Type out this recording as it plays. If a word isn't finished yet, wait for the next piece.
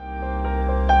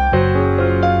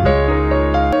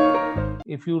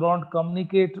If you don't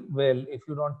communicate well, if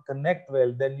you don't connect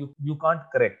well, then you can't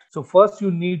correct. So first you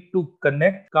need to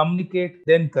connect, communicate,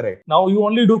 then correct. Now you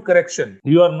only do correction.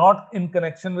 You are not in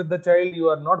connection with the child, you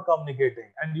are not communicating,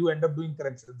 and you end up doing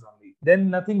corrections only. Then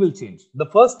nothing will change. The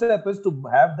first step is to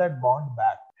have that bond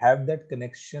back, have that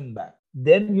connection back.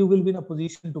 Then you will be in a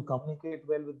position to communicate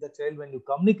well with the child. When you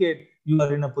communicate, you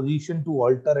are in a position to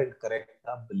alter and correct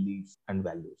the beliefs and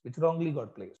values which wrongly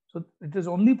got placed. So it is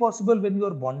only possible when you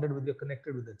are bonded with, you're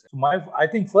connected with the child. So I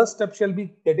think first step shall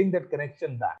be getting that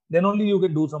connection back. Then only you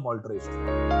can do some alteration.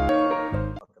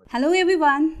 Hello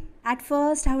everyone. At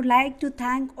first, I would like to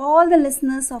thank all the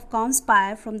listeners of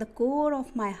Comspire from the core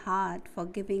of my heart for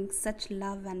giving such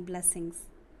love and blessings.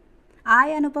 I,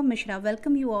 Anupam Mishra,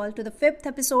 welcome you all to the 5th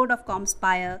episode of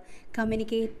Comspire,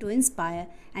 Communicate to Inspire,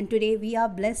 and today we are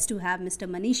blessed to have Mr.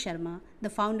 Manish Sharma, the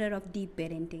founder of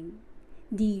Deeparenting.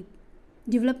 Deep,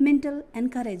 Developmental,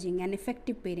 Encouraging and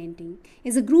Effective Parenting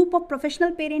is a group of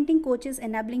professional parenting coaches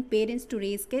enabling parents to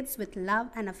raise kids with love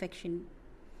and affection.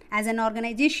 As an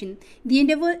organization, the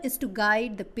endeavour is to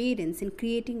guide the parents in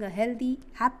creating a healthy,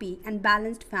 happy and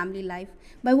balanced family life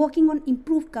by working on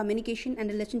improved communication and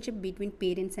relationship between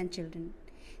parents and children.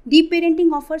 Deep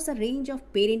Parenting offers a range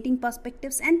of parenting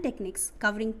perspectives and techniques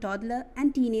covering toddler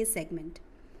and teenage segment.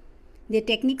 Their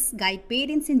techniques guide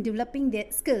parents in developing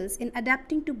their skills in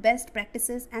adapting to best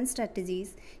practices and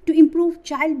strategies to improve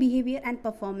child behaviour and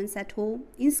performance at home,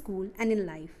 in school and in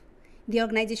life. The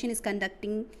organization is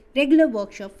conducting regular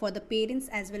workshops for the parents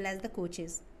as well as the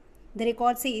coaches. The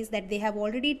record says that they have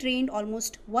already trained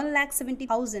almost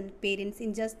 1,70,000 parents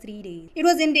in just 3 days. It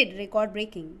was indeed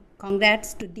record-breaking.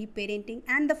 Congrats to Deep Parenting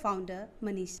and the founder,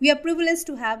 Manish. We are privileged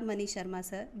to have Manish Sharma,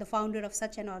 sir, the founder of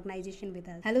such an organization with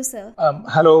us. Hello, sir.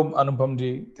 Hello, Anupam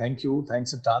ji. Thank you.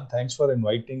 Thanks, Atan. Thanks for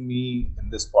inviting me in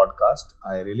this podcast.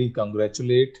 I really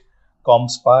congratulate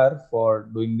Comspire for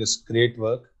doing this great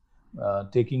work.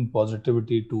 Taking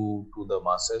positivity to the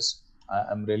masses.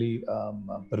 I'm really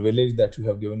privileged that you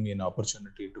have given me an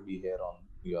opportunity to be here on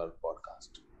your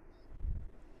podcast.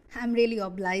 I'm really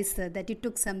obliged, sir, that you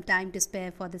took some time to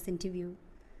spare for this interview.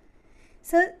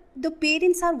 Sir, the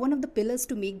parents are one of the pillars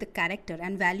to make the character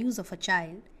and values of a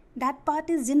child. That part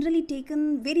is generally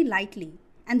taken very lightly,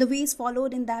 and the ways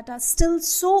followed in that are still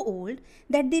so old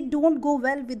that they don't go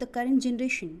well with the current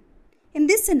generation. In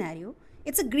this scenario,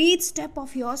 it's a great step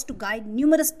of yours to guide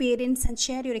numerous parents and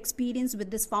share your experience with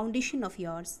this foundation of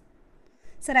yours.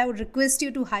 Sir, I would request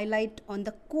you to highlight on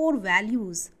the core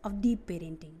values of deep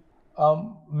parenting.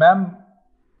 Ma'am,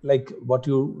 like what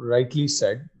you rightly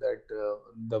said, that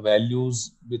the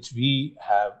values which we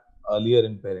have earlier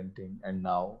in parenting and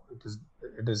now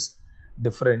it is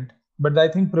different. But I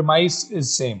think premise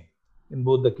is same in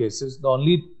both the cases. The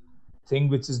only thing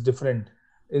which is different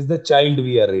is the child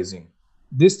we are raising.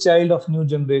 This child of new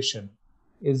generation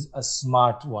is a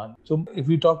smart one. So if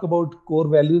we talk about core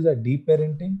values at deep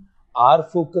parenting, our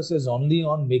focus is only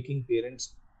on making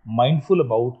parents mindful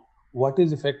about what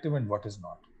is effective and what is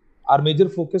not. Our major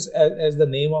focus, as the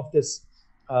name of this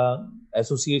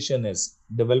association is,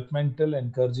 developmental,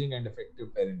 encouraging and effective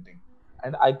parenting.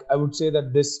 And I would say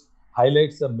that this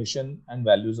highlights the mission and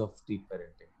values of deep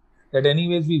parenting. That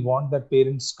anyways, we want that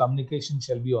parents' communication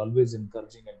shall be always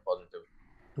encouraging and positive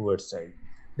towards child.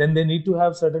 Then they need to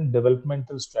have certain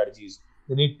developmental strategies.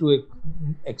 They need to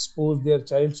expose their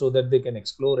child so that they can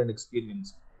explore and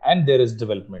experience, and there is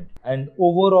development. And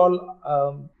overall,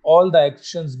 all the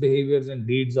actions, behaviors and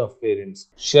deeds of parents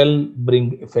shall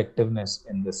bring effectiveness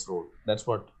in this role. That's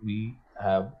what we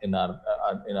have in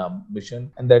our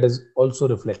mission, and that is also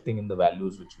reflecting in the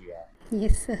values which we have.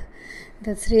 Yes, sir.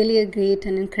 That's really a great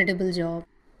and incredible job.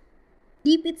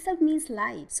 Deep itself means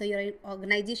light, so your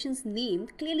organization's name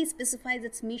clearly specifies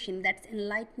its mission, that's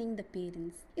enlightening the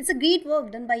parents. It's a great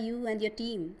work done by you and your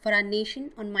team for our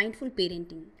nation on mindful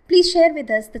parenting. Please share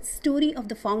with us the story of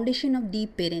the foundation of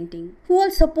Deep Parenting. Who all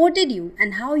supported you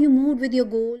and how you moved with your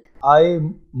goal? I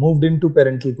moved into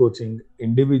parental coaching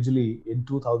individually in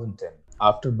 2010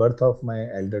 after birth of my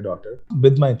elder daughter.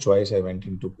 With my choice, I went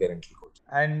into parental coaching,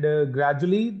 and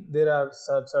gradually there are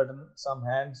some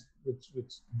hands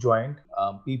which joined,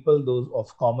 people those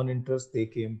of common interest. They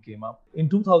came up in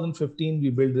 2015.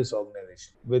 We built this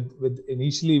organization with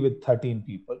initially with 13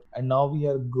 people, and now we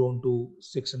have grown to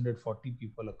 640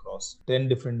 people across 10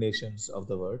 different nations of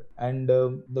the world. And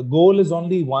the goal is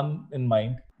only one in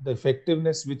mind: the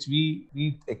effectiveness which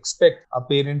we expect a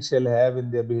parent shall have in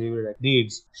their behavior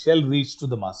deeds shall reach to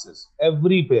the masses.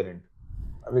 Every parent,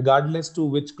 regardless to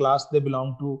which class they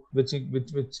belong to, which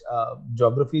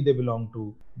geography they belong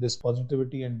to. This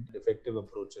positivity and effective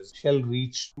approaches shall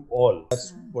reach to all.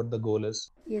 That's what the goal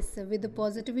is. Yes, sir. With the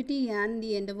positivity and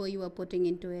the endeavor you are putting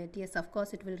into it, yes, of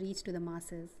course, it will reach to the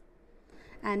masses.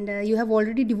 And you have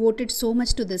already devoted so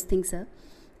much to this thing, sir.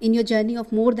 In your journey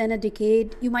of more than a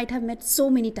decade, you might have met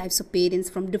so many types of parents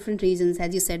from different regions.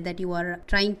 As you said, that you are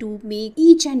trying to make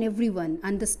each and everyone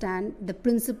understand the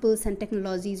principles and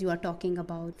technologies you are talking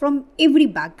about from every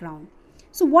background.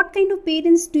 So, what kind of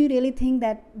parents do you really think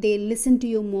that they listen to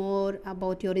you more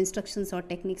about your instructions or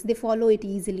techniques? They follow it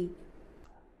easily.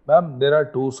 Ma'am, there are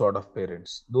two sort of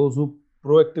parents. Those who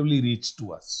proactively reach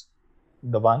to us.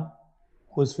 The one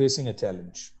who is facing a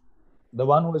challenge. The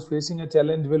one who is facing a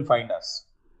challenge will find us.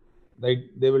 Right?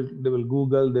 They will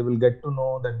Google, they will get to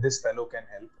know that this fellow can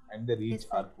help, and they reach Yes,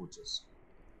 sir. our coaches.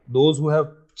 Those who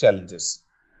have challenges.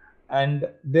 And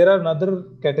there are another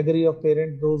category of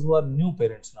parents, those who are new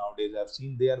parents nowadays. I've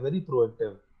seen they are very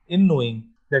proactive in knowing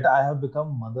that I have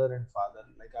become mother and father.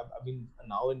 Like I've been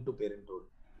now into parenthood,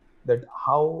 that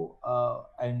how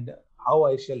and how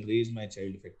I shall raise my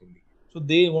child effectively. So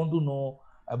they want to know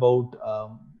about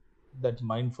that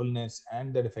mindfulness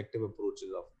and that effective approaches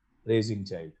of raising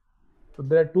child. So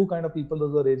there are two kind of people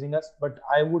those who are raising us, but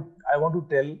I want to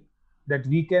tell that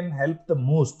we can help the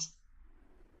most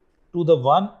to the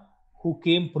one who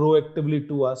came proactively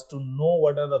to us to know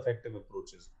what are the effective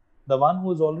approaches. The one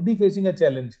who is already facing a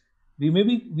challenge,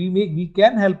 we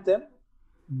can help them,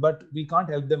 but we can't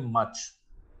help them much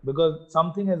because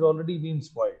something has already been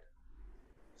spoiled.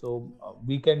 So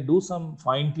we can do some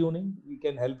fine tuning, we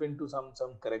can help into some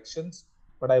corrections,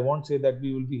 but I won't say that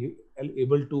we will be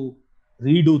able to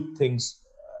redo things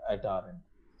at our end.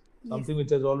 Yes. Something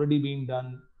which has already been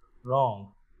done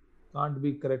wrong can't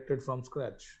be corrected from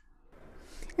scratch.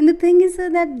 And the thing is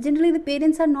that generally the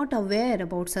parents are not aware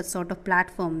about such sort of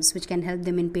platforms which can help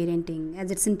them in parenting as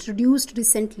it's introduced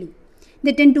recently.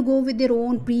 They tend to go with their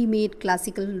own pre-made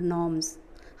classical norms.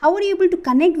 How are you able to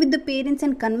connect with the parents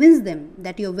and convince them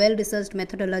that your well-researched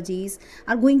methodologies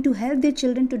are going to help their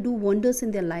children to do wonders in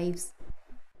their lives?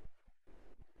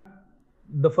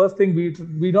 The first thing,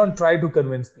 we don't try to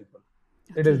convince people.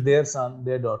 It is Okay. their son,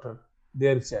 their daughter,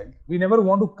 their child. We never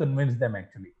want to convince them.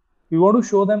 Actually, we want to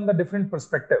show them the different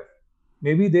perspective.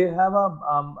 Maybe they have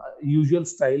a usual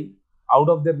style. Out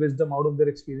of their wisdom, out of their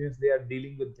experience, they are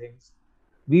dealing with things.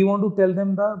 We want to tell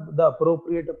them the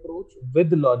appropriate approach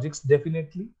with logics,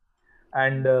 definitely.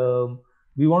 And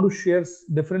we want to share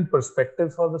different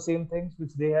perspectives for the same things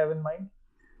which they have in mind.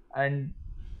 And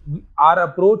our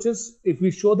approach is, if we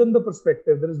show them the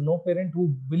perspective, there is no parent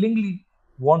who willingly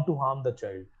want to harm the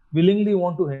child, willingly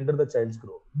want to hinder the child's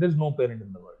growth. There is no parent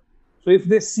in the world. So if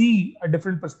they see a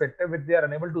different perspective which they are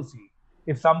unable to see,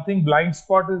 if something blind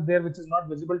spot is there which is not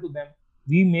visible to them,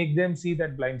 we make them see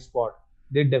that blind spot.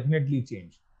 They definitely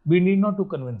change. We need not to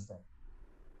convince them,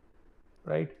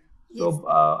 right? So Yes.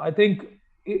 I think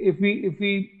if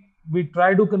we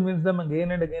try to convince them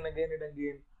again and again and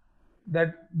again,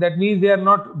 that means they are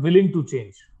not willing to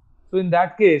change. So in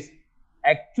that case,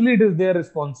 actually it is their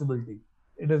responsibility.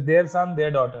 It is their son, their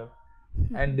daughter,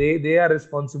 and they are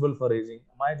responsible for raising.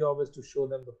 My job is to show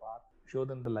them the path, show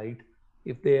them the light.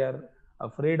 If they are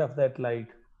afraid of that light,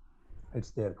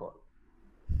 it's their call.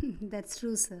 That's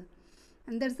true, sir.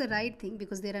 And that's the right thing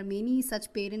because there are many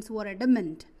such parents who are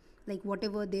adamant, like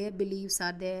whatever their beliefs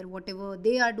are there, whatever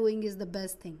they are doing is the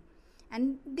best thing.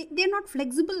 And they're not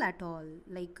flexible at all,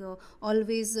 like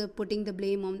always putting the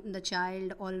blame on the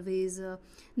child, always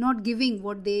not giving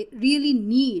what they really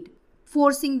need,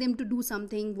 forcing them to do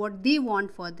something what they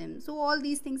want for them. So all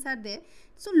these things are there.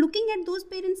 So looking at those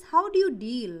parents, how do you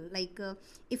deal, like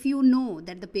if you know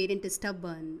that the parent is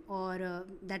stubborn or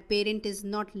that parent is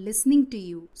not listening to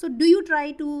you, so do you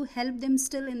try to help them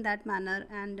still in that manner?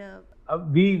 And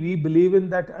We believe in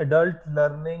that adult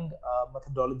learning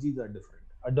methodologies are different.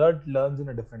 Adult learns in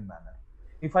a different manner.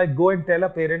 If I go and tell a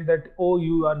parent that, oh,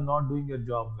 you are not doing your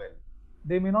job well,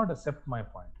 they may not accept my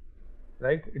point,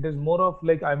 right? It is more of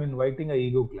like I'm inviting a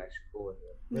ego clash over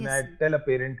here when yes, I sir. tell a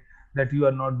parent that you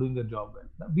are not doing your job well.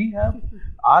 Now, we have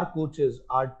our coaches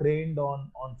are trained on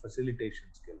facilitation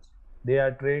skills. They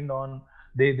are trained on,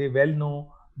 they well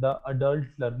know the adult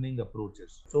learning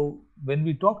approaches. So when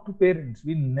we talk to parents,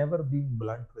 we never be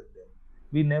blunt with them.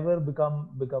 We never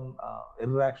become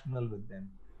irrational with them.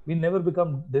 We never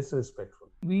become disrespectful.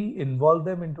 We involve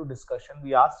them into discussion.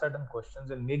 We ask certain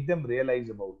questions and make them realize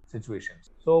about situations.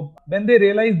 So when they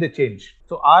realize, they change.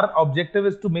 So our objective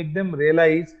is to make them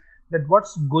realize that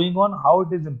what's going on, how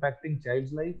it is impacting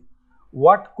child's life,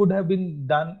 what could have been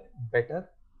done better.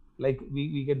 like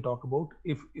we can talk about,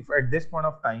 if at this point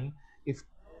of time, if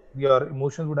your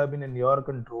emotions would have been in your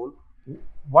control,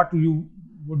 what you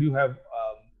would you have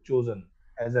chosen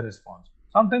as a response?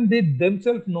 Sometimes they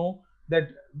themselves know that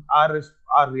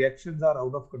our reactions are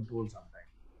out of control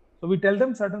sometimes, so we tell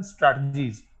them certain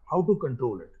strategies how to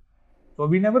control it. So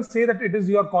we never say that it is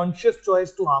your conscious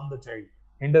choice to harm the child,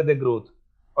 hinder their growth,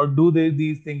 or do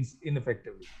these things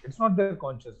ineffectively. It's not their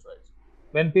conscious choice.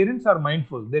 When parents are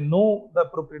mindful, they know the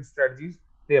appropriate strategies,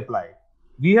 they apply it.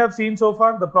 We have seen so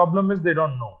far, the problem is they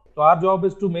don't know. So our job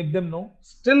is to make them know.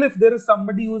 Still, if there is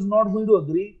somebody who is not going to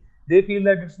agree, they feel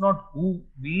that it's not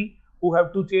we who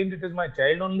have to change, it is my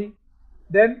child only.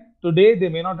 Then today they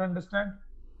may not understand.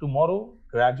 Tomorrow,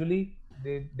 gradually,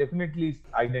 they definitely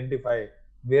identify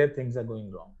where things are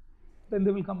going wrong. Then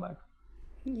they will come back.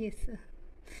 Yes, sir.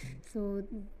 So,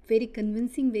 very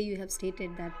convincing way you have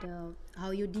stated that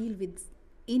how you deal with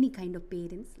any kind of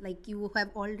parents. Like you have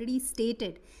already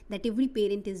stated that every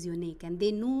parent is unique and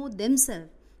they know themselves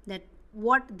that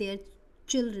what their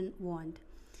children want.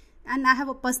 And I have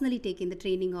personally taken the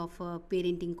training of a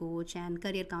parenting coach and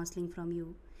career counseling from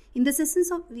you. In the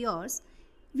sessions of yours,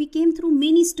 we came through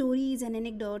many stories and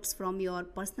anecdotes from your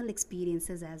personal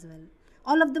experiences as well.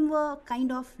 All of them were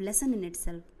kind of lesson in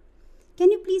itself.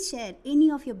 Can you please share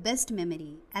any of your best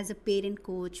memory as a parent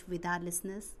coach with our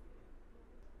listeners?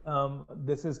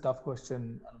 This is tough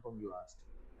question, Anupam, you asked.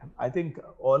 I think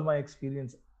all my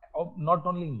experience, not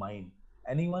only mine,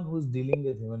 anyone who's dealing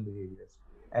with human behaviors,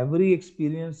 every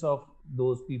experience of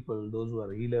those people, those who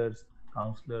are healers,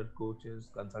 counselors, coaches,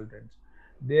 consultants,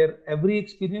 their every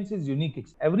experience is unique.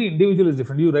 Every individual is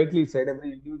different. You rightly said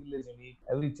every individual is unique,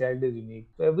 every child is unique.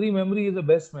 So every memory is a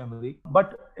best memory.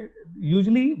 But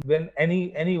usually when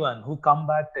anyone who come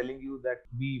back telling you that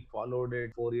we followed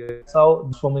it 4 years, that's how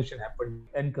transformation happened,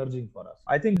 encouraging for us.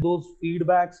 I think those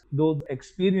feedbacks, those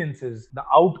experiences, the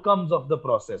outcomes of the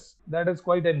process, that is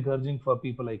quite encouraging for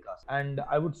people like us. And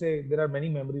I would say there are many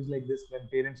memories like this when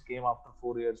parents came after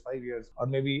 4 years, 5 years, or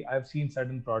maybe I've seen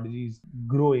certain prodigies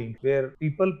growing where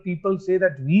people say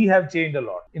that we have changed a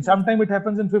lot. In some time it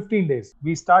happens in 15 days.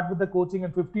 We start with the coaching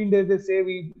and 15 days they say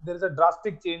we there is a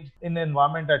drastic change in the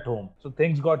environment at home. So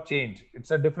things got changed.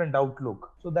 It's a different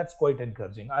outlook. So that's quite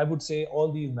encouraging. I would say all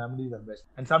these memories are best.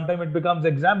 And sometimes it becomes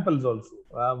examples also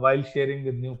while sharing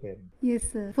with new parents.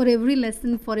 Yes, sir. For every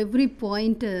lesson, for every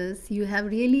pointers, you have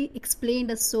really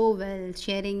explained us so well,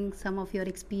 sharing some of your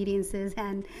experiences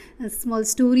and small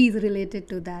stories related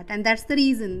to that. And that's the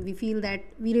reason we feel that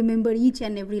we remember each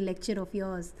and every lecture of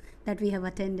yours that we have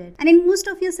attended. And in most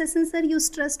of your sessions, sir, you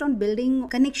stressed on building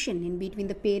connection in between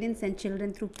the parents and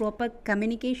children through proper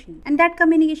communication. And that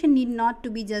communication need not to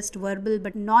be just verbal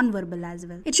but non-verbal as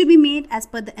well. It should be made as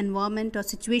per the environment or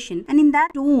situation. And in that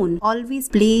tone always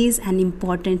plays an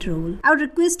important role. I would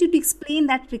request you to explain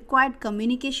that required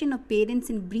communication of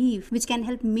parents in brief, which can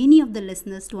help many of the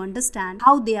listeners to understand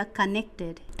how they are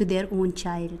connected to their own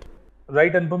child.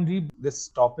 Right, Anupamji, this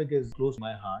topic is close to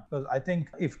my heart because I think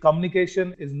if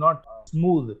communication is not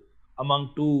smooth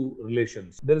among two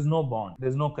relations, there is no bond, there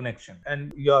is no connection,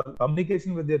 and your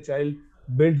communication with your child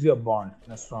builds your bond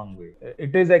in a strong way.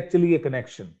 It is actually a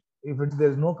connection. If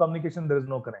there is no communication, there is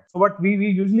no connection. So what we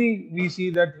usually we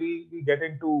see that we get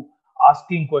into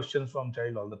asking questions from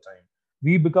child all the time.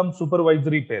 We become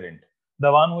supervisory parent,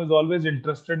 the one who is always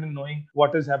interested in knowing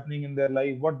what is happening in their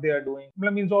life, what they are doing. I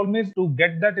means always to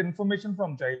get that information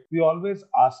from child, we always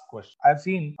ask questions. I've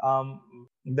seen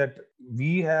that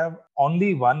we have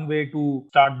only one way to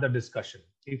start the discussion.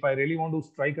 If I really want to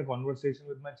strike a conversation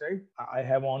with my child, I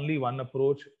have only one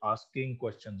approach: asking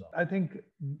questions. I think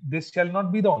this shall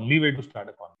not be the only way to start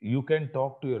a conversation. You can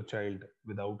talk to your child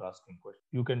without asking questions.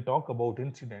 You can talk about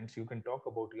incidents. You can talk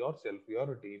about yourself, your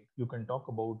routine. You can talk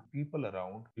about people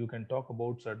around. You can talk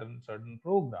about certain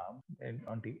programs and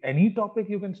on any topic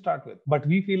you can start with. But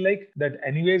we feel like that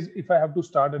anyways. If I have to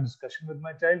start a discussion with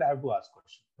my child, I have to ask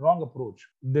questions. Wrong approach.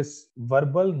 This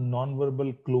verbal,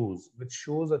 non-verbal clues which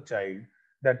shows a child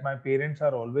that my parents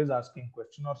are always asking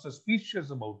questions or suspicious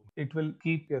about me, it will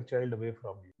keep your child away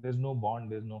from you. There's no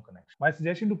bond, there's no connection. My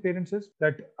suggestion to parents is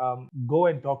that go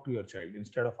and talk to your child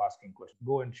instead of asking questions.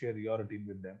 Go and share your routine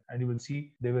with them, and you will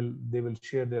see they will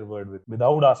share their word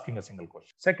without asking a single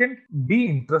question. Second, be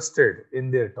interested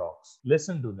in their talks.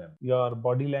 Listen to them. Your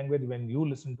body language when you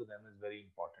listen to them is very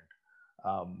important.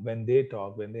 When they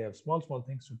talk, when they have small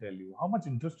things to tell you, how much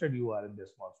interested you are in their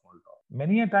small talk.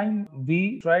 Many a time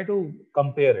we try to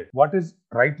compare it. What is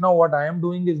right now, what I am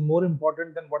doing is more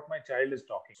important than what my child is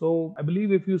talking. So I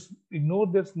believe if you ignore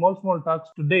their small talks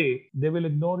today, they will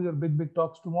ignore your big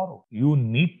talks tomorrow. You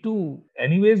need to,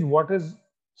 anyways, what is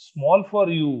small for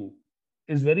you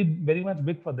is very much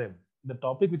big for them. The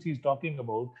topic which he's talking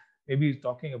about, maybe he's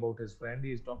talking about his friend,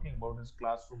 he's talking about his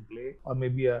classroom play, or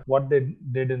maybe what they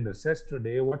did in recess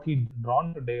today, what he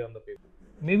drawn today on the paper.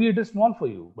 Maybe it is small for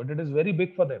you, but it is very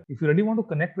big for them. If you really want to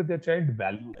connect with your child,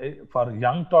 value. For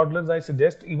young toddlers, I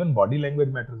suggest even body language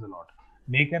matters a lot.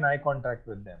 Make an eye contact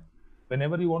with them.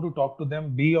 Whenever you want to talk to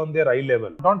them, be on their eye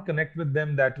level. Don't connect with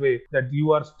them that way, that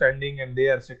you are standing and they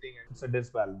are sitting and it's a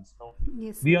disbalance. No.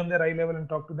 Yes, Be sir. on their eye level and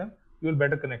talk to them. You will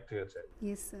better connect to your child.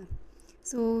 Yes, sir.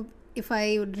 So, if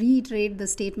I would reiterate the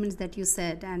statements that you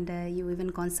said, and you even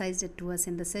concised it to us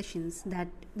in the sessions, that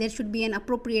there should be an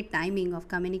appropriate timing of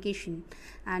communication,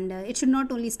 and it should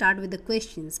not only start with the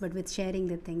questions but with sharing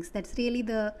the things. That's really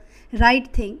the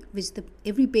right thing, which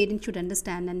every parent should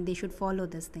understand, and they should follow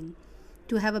this thing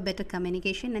to have a better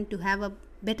communication and to have a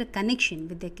better connection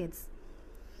with their kids.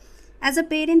 As a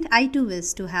parent, I too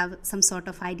wish to have some sort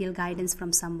of ideal guidance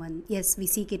from someone. Yes, we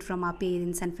seek it from our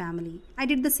parents and family. I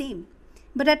did the same.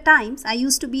 But at times, I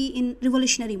used to be in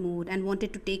revolutionary mood and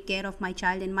wanted to take care of my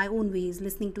child in my own ways,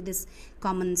 listening to this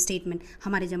common statement,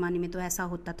 हमारे ज़माने में तो ऐसा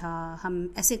होता था,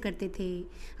 हम ऐसे करते थे,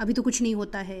 अभी तो कुछ नहीं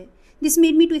होता है. This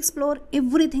made me to explore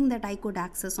everything that I could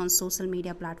access on social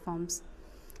media platforms.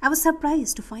 I was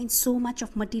surprised to find so much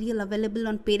of material available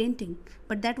on parenting,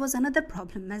 but that was another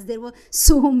problem as there were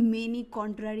so many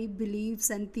contrary beliefs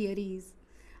and theories.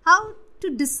 How to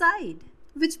decide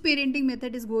which parenting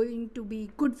method is going to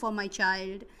be good for my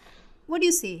child? What do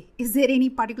you say? Is there any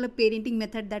particular parenting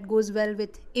method that goes well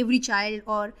with every child,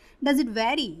 or does it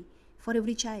vary for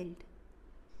every child?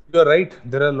 You're right.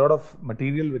 There are a lot of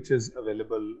material which is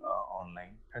available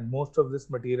online, and most of this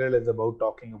material is about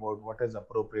talking about what is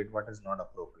appropriate, what is not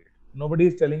appropriate. Nobody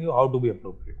is telling you how to be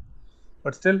appropriate.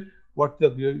 But still,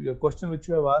 your question which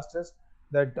you have asked is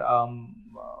that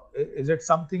is it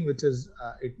something which is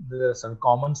there are some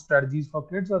common strategies for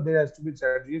kids, or there has to be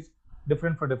strategies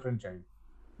different for different child?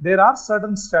 There are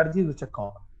certain strategies which are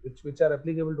common, which are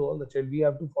applicable to all the child. We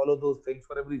have to follow those things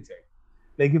for every child.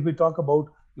 Like if we talk about,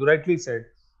 you rightly said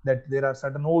that there are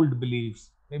certain old beliefs,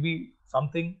 maybe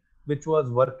something which was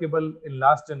workable in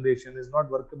last generation is not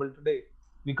workable today.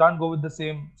 We can't go with the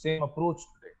same approach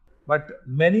today. But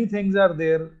many things are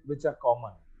there which are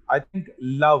common. I think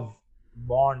love,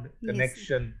 bond, Yes, sir.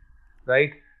 connection,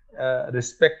 right?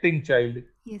 Respecting child,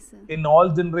 Yes, sir. in all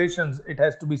generations, it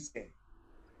has to be same.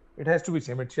 It has to be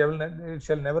same. It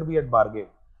shall never be at bargain,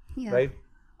 Yeah. right?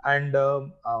 And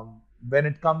when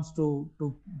it comes to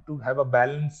have a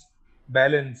balance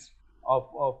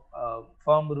of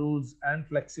firm rules and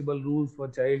flexible rules for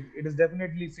child, it is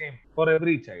definitely same for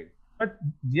every child. But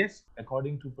yes,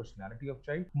 according to personality of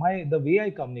child, the way I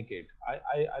communicate,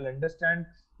 I'll understand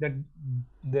that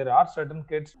there are certain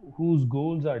kids whose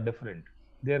goals are different,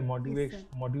 their Yes, sir.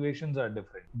 motivations are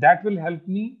different. That will help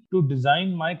me to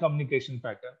design my communication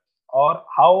pattern, or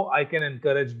how I can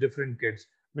encourage different kids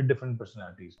with different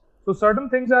personalities. So certain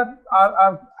things are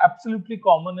absolutely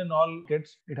common in all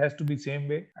kids. It has to be same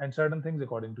way, and certain things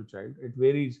according to child, it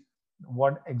varies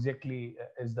what exactly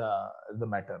is the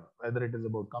matter. Whether it is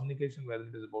about communication, whether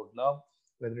it is about love,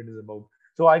 whether it is about.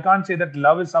 So I can't say that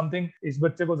love is something. इस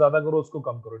बच्चे को ज़्यादा करो, उसको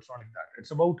कम करो. It's not like that.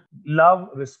 It's about love,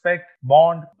 respect,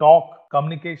 bond, talk,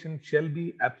 communication shall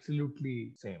be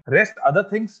absolutely same. Rest other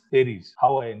things varies.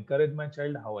 How I encourage my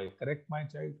child, how I correct my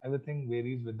child, everything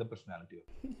varies with the personality.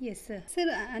 Yes, sir. Sir,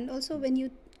 and also when you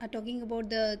are talking about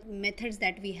the methods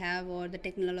that we have or the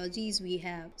technologies we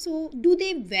have, so do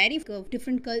they vary for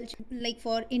different culture? Like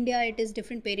for India, it is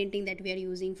different parenting that we are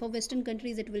using. For Western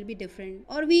countries, it will be different.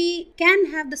 Or we can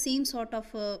have the same sort of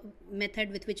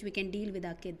method with which we can deal with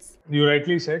our kids. You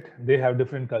rightly said they have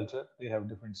different culture, they have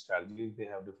different strategies, they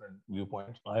have different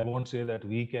viewpoints. I won't say that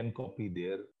we can copy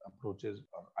their approaches,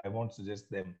 or I won't suggest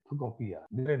them to copy. Yeah,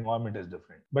 their environment is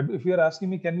different. But if you are asking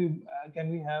me, can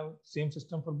we have same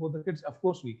system for both the kids? Of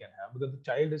course we can have, because the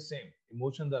child is same,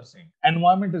 emotions are same,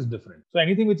 environment is different. So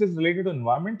anything which is related to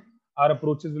environment, our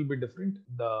approaches will be different.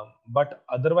 But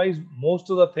otherwise, most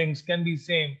of the things can be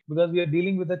same, because we are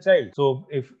dealing with a child. So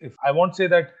if I won't say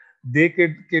that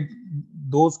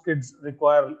those kids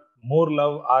require more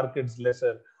love, our kids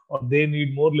lesser, or they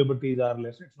need more liberties, our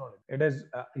less. It's not. It is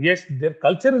yes, their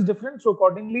culture is different, so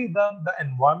accordingly the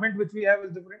environment which we have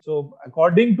is different. So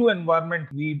according to environment,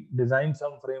 we design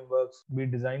some frameworks, we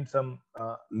design some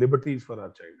liberties for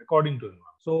our child according to environment.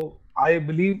 So I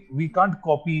believe we can't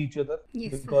copy each other,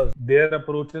 Yes, sir. because their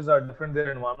approaches are different,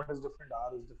 their environment is different,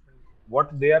 ours is different.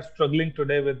 What they are struggling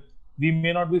today with, we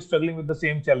may not be struggling with the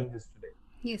same challenges today.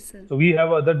 Yes, sir. So we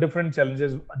have other different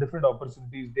challenges, different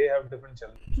opportunities. They have different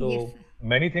challenges. Yes, So sir.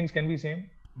 many things can be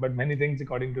same, but many things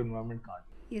according to environment can't.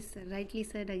 Yes, sir. Rightly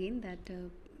said again that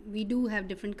we do have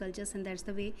different cultures, and that's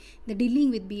the way the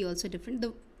dealing with be also different.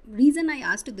 The reason I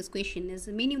asked you this question is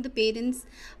many of the parents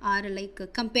are like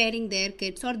comparing their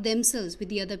kids or themselves with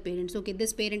the other parents. Okay,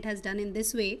 this parent has done in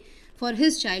this way for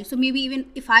his child, so maybe even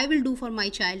if I will do for my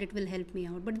child, it will help me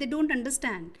out. But they don't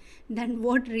understand then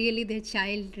what really their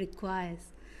child requires.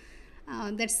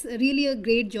 That's really a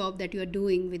great job that you are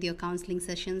doing with your counseling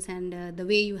sessions, and the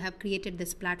way you have created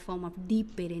this platform of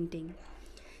deep parenting.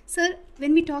 Sir,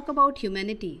 when we talk about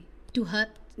humanity, to her,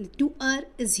 to err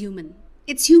is human.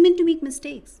 It's human to make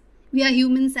mistakes. We are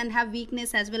humans and have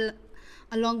weakness as well.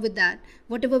 Along with that,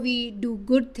 whatever we do,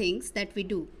 good things that we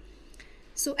do.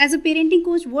 So, as a parenting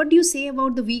coach, what do you say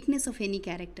about the weakness of any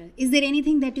character? Is there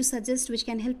anything that you suggest which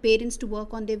can help parents to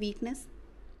work on their weakness?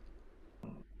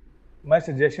 My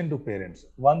suggestion to parents,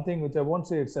 one thing which I won't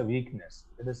say it's a weakness,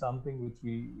 it is something which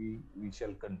we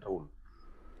shall control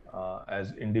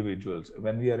as individuals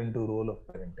when we are into role of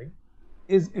parenting,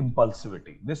 is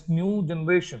impulsivity. This new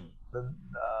generation,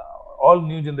 all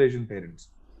new generation parents,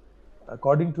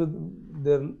 according to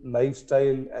their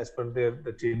lifestyle, as per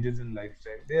the changes in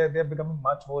lifestyle, they are becoming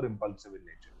much more impulsive in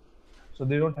nature. So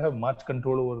they don't have much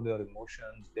control over their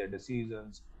emotions, their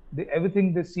decisions.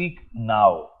 Everything they seek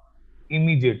now,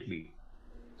 immediately.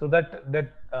 So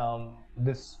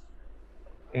this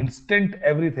instant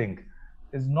everything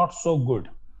is not so good.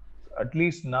 At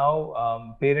least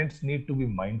now, parents need to be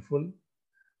mindful.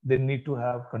 They need to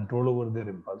have control over their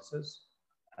impulses,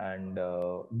 and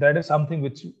that is something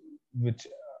which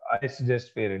I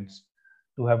suggest parents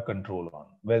to have control on,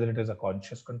 whether it is a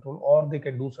conscious control or they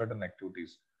can do certain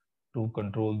activities to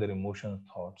control their emotions,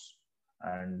 thoughts,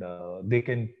 and they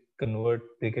can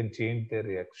change their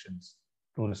reactions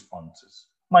to responses,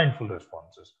 mindful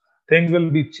responses. Things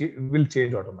will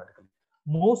change automatically.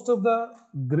 Most of the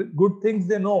good things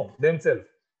they know themselves.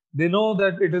 They know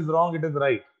that it is wrong, it is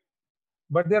right,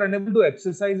 but they are unable to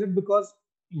exercise it because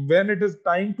when it is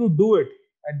time to do it,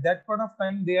 at that point of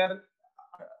time they are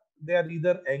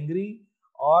either angry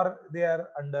or they are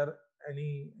under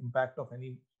any impact of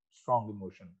any strong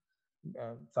emotion,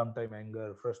 sometime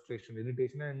anger, frustration,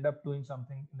 irritation, and end up doing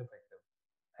something ineffective,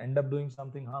 end up doing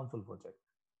something harmful for child.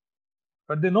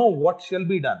 But they know what shall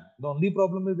be done. The only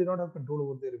problem is they don't have control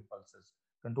over their impulses,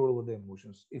 control over their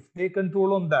emotions. If they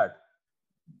control on that,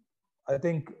 I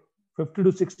think 50 to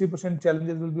 60%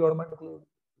 challenges will be automatically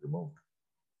removed.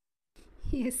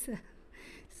 Yes, sir.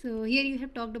 So here you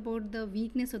have talked about the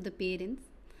weakness of the parents.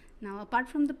 Now, apart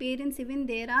from the parents, even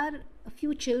there are a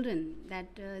few children that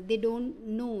they don't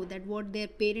know that what their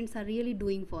parents are really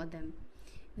doing for them.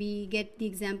 We get the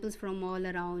examples from all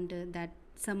around that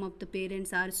some of the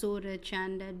parents are so rich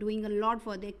and doing a lot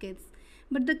for their kids,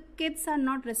 but the kids are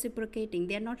not reciprocating.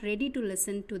 They are not ready to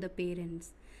listen to the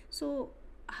parents. So,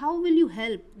 how will you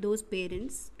help those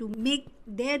parents to make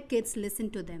their kids listen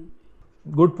to them?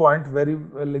 Good point. Very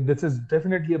well. Like, this is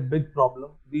definitely a big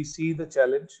problem. We see the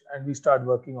challenge and we start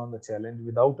working on the challenge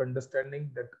without understanding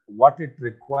that what it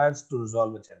requires to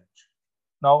resolve a challenge.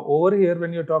 Now, over here,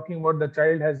 when you're talking about the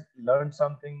child has learned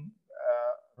something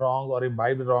wrong or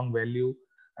imbibed wrong value,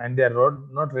 and they are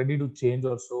not ready to change,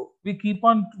 also,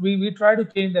 we try to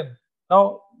change them.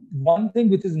 Now, one thing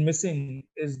which is missing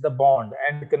is the bond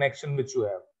and the connection which you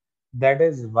have. That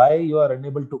is why you are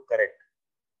unable to correct.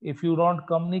 If you don't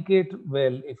communicate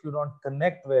well, if you don't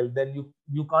connect well, then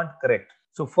you can't correct.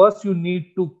 So first you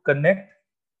need to connect,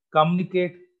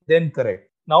 communicate, then correct.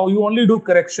 Now you only do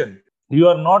correction, you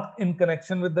are not in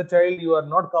connection with the child, you are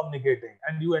not communicating,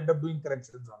 and you end up doing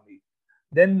corrections only,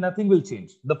 then nothing will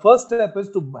change. The first step is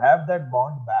to have that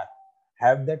bond back,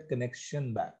 have that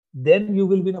connection back. Then you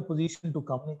will be in a position to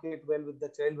communicate well with the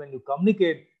child. When you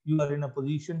communicate, you are in a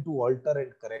position to alter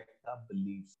and correct the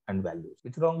beliefs and values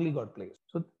which wrongly got placed.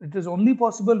 So it is only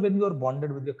possible when you are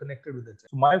bonded with, you're connected with the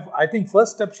child. So I think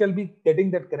first step shall be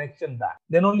getting that connection back.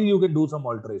 Then only you can do some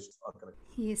alterations or correct.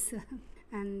 Yes, sir.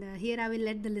 And here I will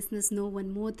let the listeners know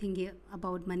one more thing here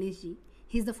about Manishji.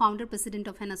 He's the founder president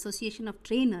of an association of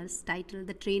trainers titled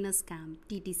the Trainers Camp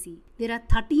 (TTC). There are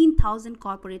 13,000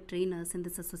 corporate trainers in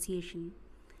this association.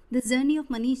 The journey of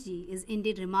Manishji is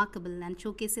indeed remarkable and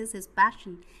showcases his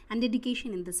passion and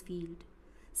dedication in this field.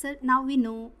 Sir, now we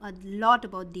know a lot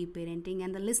about deep parenting,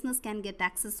 and the listeners can get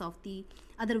access of the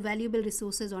other valuable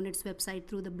resources on its website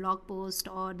through the blog post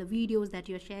or the videos that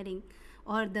you're sharing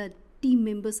or the team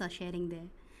members are sharing there.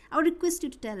 I would request you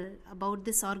to tell about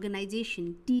this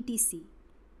organization, TTC.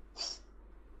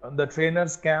 The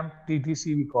trainers camp,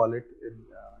 TTC, we call it in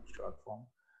short form.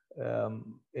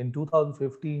 In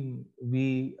 2015,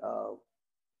 we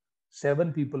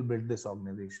 7 people built this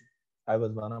organization. I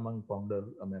was one among founder,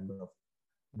 a member of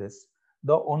this.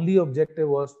 The only objective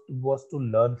was to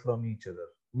learn from each other.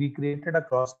 We created a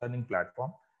cross learning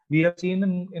platform. We have seen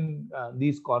in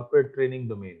these corporate training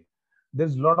domain,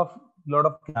 there's lot of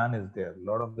gyan is there,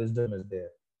 a lot of wisdom is there,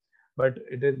 but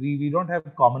we don't have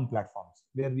common platforms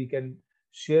where we can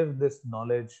share this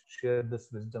knowledge, share this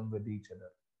wisdom with each other.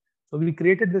 So we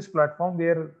created this platform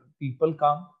where people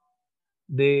come,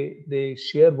 they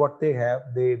share what they have,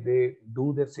 they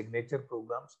do their signature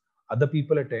programs, other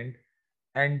people attend,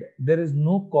 and there is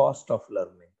no cost of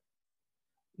learning.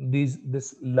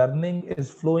 This learning is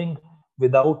flowing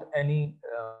without any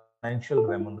financial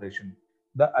remuneration.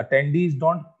 The attendees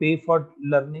don't pay for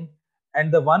learning,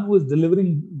 and the one who is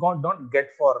delivering don't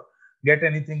get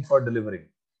anything for delivering.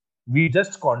 We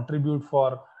just contribute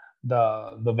for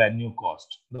the venue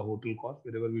cost, the hotel cost,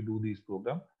 wherever we do these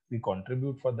programs, we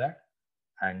contribute for that,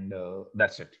 and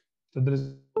that's it. So there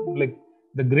is like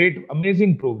the great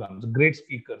amazing programs, great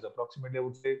speakers. Approximately I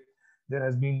would say there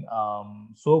has been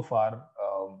so far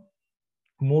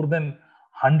more than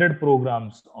 100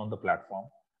 programs on the platform,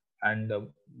 and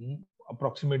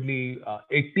approximately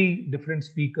 80 different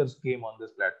speakers came on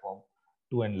this platform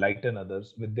to enlighten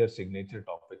others with their signature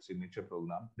topics, signature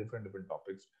program, different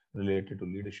topics related to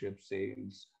leadership,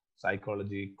 sales,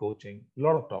 psychology, coaching, a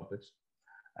lot of topics.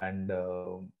 And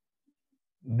on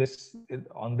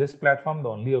this platform, the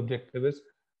only objective is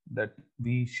that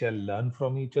we shall learn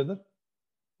from each other,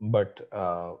 but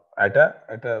at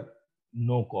a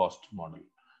no cost model.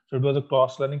 So it was a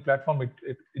cross learning platform.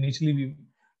 It initially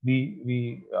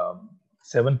we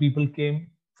 7 people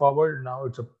came forward. Now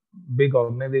it's a big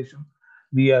organization.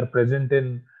 We are present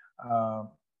in uh,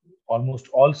 almost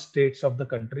all states of the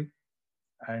country,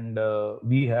 and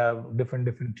we have different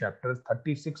chapters.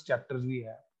 36 chapters we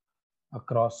have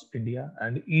across India,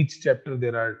 and each chapter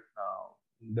there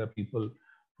are people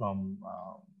from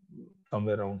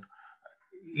somewhere around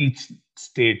each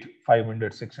state.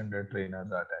 500, 600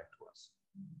 trainers are attached to us.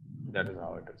 That is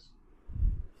how it is.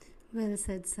 Well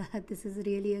said, sir. This is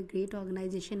really a great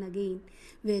organization again,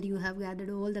 where you have gathered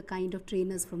all the kind of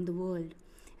trainers from the world.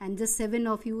 And just 7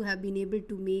 of you have been able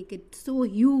to make it so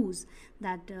huge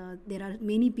that there are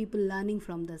many people learning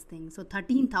from this thing. So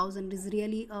 13,000 is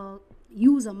really a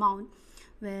huge amount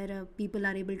where people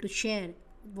are able to share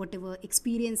whatever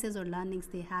experiences or learnings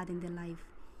they had in their life.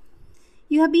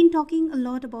 You have been talking a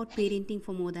lot about parenting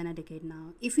for more than a decade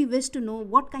now. If you wish to know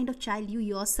what kind of child you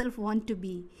yourself want to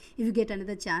be, if you get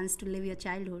another chance to live your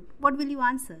childhood, what will you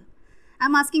answer?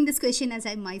 I'm asking this question as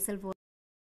I myself was.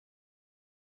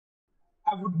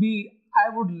 I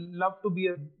would love to be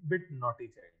a bit naughty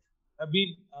child. I've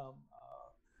been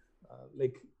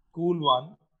like cool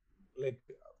one. Like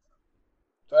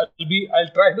so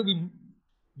I'll try to be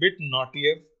bit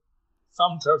naughtier.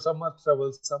 Some are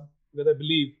troublesome because I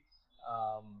believe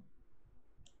um,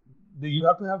 you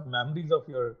have to have memories of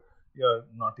your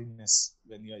naughtiness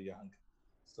when you're young.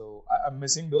 So I'm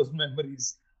missing those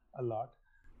memories a lot.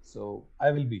 So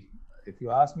I will be. If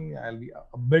you ask me, I'll be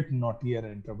a bit naughtier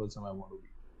and troublesome. I want to be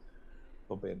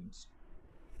for parents.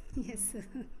 Yes.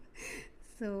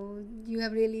 So you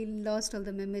have really lost all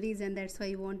the memories, and that's why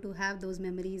you want to have those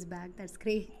memories back. That's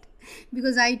great.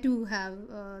 Because I too have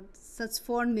such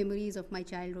fond memories of my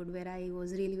childhood where I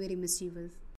was really very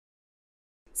mischievous.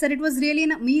 Sir, it was really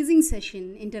an amazing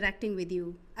session interacting with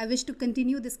you. I wish to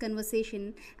continue this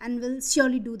conversation and will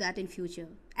surely do that in future.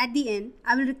 At the end,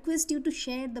 I will request you to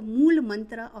share the mool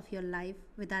mantra of your life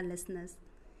with our listeners.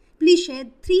 Please share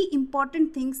 3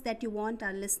 important things that you want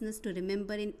our listeners to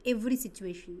remember in every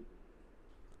situation.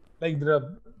 Like there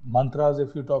are mantras,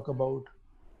 if you talk about,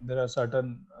 there are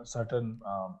certain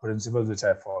principles which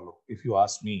I follow. If you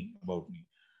ask me about me,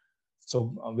 so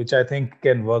which I think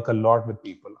can work a lot with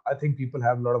people. I think people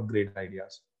have a lot of great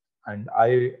ideas, and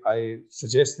I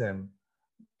suggest them,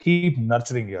 keep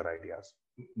nurturing your ideas.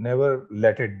 Never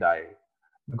let it die,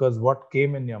 because what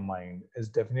came in your mind is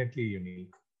definitely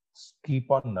unique.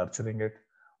 Keep on nurturing it.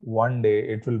 One day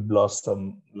it will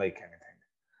blossom like anything.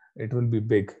 It will be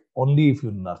big only if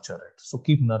you nurture it. So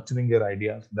keep nurturing your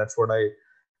ideas. That's what I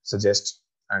suggest,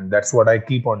 and that's what I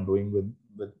keep on doing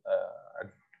with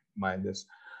my this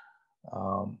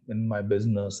in my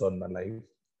business or my life.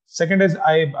 Second is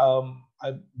I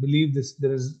believe this.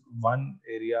 There is one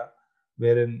area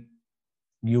wherein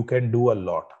you can do a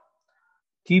lot.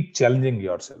 Keep challenging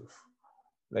yourself.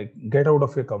 Like get out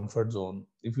of your comfort zone.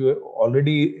 If you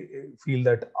already feel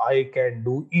that I can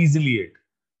do easily it,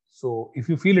 so if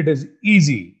you feel it is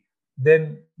easy,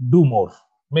 then do more.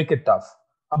 Make it tough,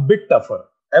 a bit tougher.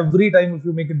 Every time if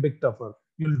you make it bit tougher,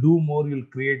 you'll do more, you'll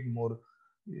create more.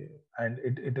 Yeah, and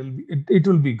it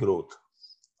will be growth.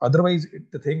 Otherwise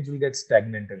the things will get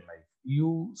stagnant in life.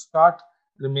 You start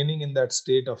remaining in that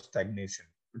state of stagnation.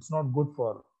 It's not good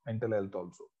for mental health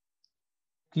also.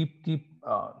 Keep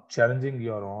challenging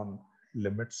your own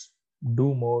limits.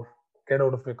 Do more. Get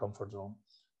out of your comfort zone,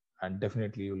 and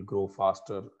definitely you will grow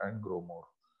faster and grow more.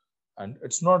 And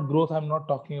it's not growth, I'm not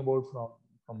talking about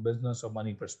from business or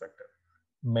money perspective.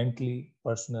 Mentally,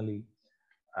 personally,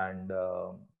 and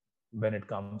when it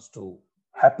comes to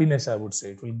happiness, I would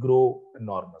say it will grow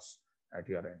enormous at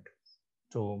your end.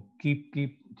 So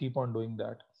keep on doing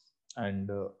that. And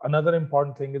another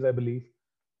important thing is, I believe,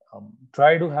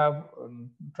 try to have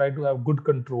good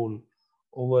control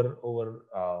over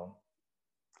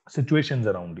situations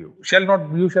around you. You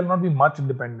shall not be much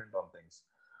dependent on things.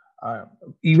 uh,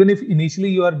 Even if initially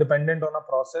you are dependent on a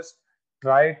process,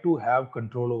 try to have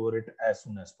control over it as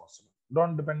soon as possible.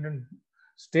 Don't dependent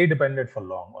Stay dependent for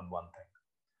long on one thing,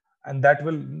 and that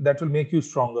will make you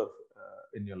stronger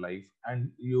in your life.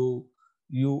 And you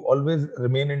always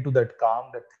remain into that calm,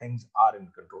 that things are in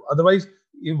control. Otherwise,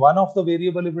 if one of the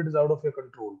variable, if it is out of your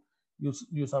control,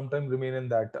 you sometimes remain in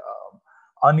that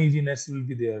uneasiness will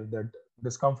be there, that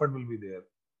discomfort will be there,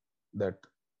 that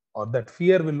or that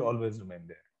fear will always remain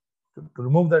there. To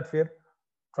remove that fear,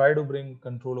 try to bring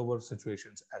control over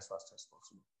situations as fast as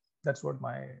possible. That's what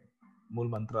my mool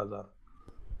mantras are,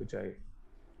 which I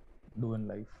do in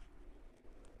life.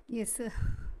 Yes,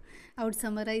 I would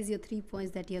summarize your 3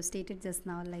 points that you have stated just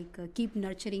now, like keep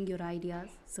nurturing your ideas,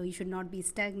 so you should not be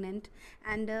stagnant.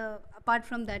 And apart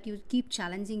from that, you keep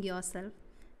challenging yourself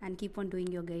and keep on doing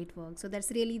your great work. So that's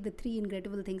really the three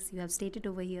incredible things you have stated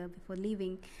over here before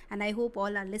leaving. And I hope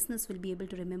all our listeners will be able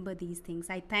to remember these things.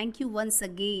 I thank you once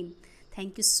again.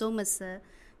 Thank you so much, sir,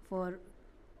 for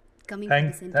coming for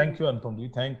this interview. Thank you,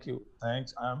 Anupamji. Thank you.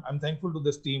 Thanks. I'm thankful to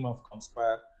this team of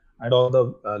Comspire and all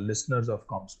the listeners of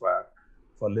Comspire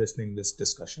for listening this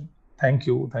discussion. Thank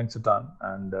you. Thanks a ton.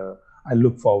 And I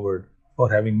look forward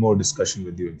for having more discussion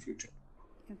with you in future.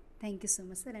 Thank you so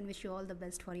much, sir, and wish you all the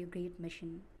best for your great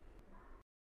mission.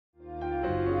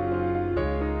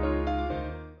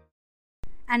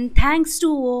 And thanks to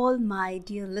all my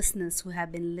dear listeners who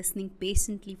have been listening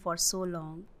patiently for so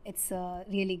long. It's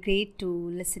really great to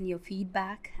listen your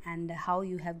feedback and how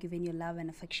you have given your love and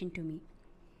affection to me.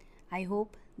 I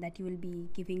hope that you will be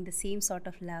giving the same sort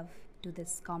of love to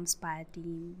this Comspire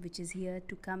team, which is here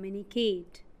to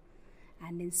communicate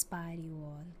and inspire you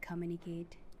all.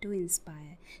 Communicate to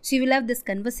inspire. So, if you love this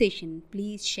conversation,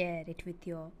 please share it with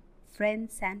your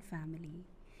friends and family.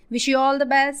 Wish you all the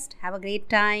best. Have a great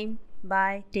time.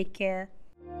 Bye. Take care.